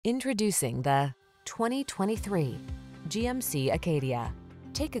Introducing the 2023 GMC Acadia.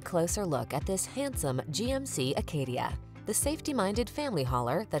 Take a closer look at this handsome GMC Acadia, the safety-minded family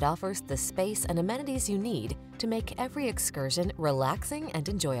hauler that offers the space and amenities you need to make every excursion relaxing and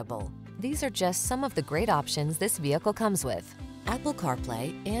enjoyable. These are just some of the great options this vehicle comes with: Apple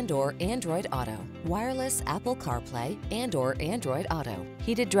CarPlay and/or Android Auto, wireless Apple CarPlay and/or Android Auto,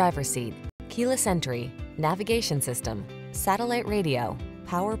 heated driver's seat, keyless entry, navigation system, satellite radio,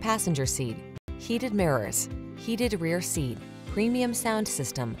 power passenger seat, heated mirrors, heated rear seat, premium sound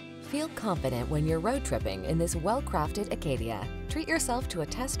system. Feel confident when you're road tripping in this well-crafted Acadia. Treat yourself to a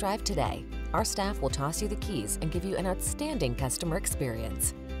test drive today. Our staff will toss you the keys and give you an outstanding customer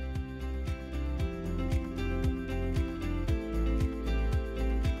experience.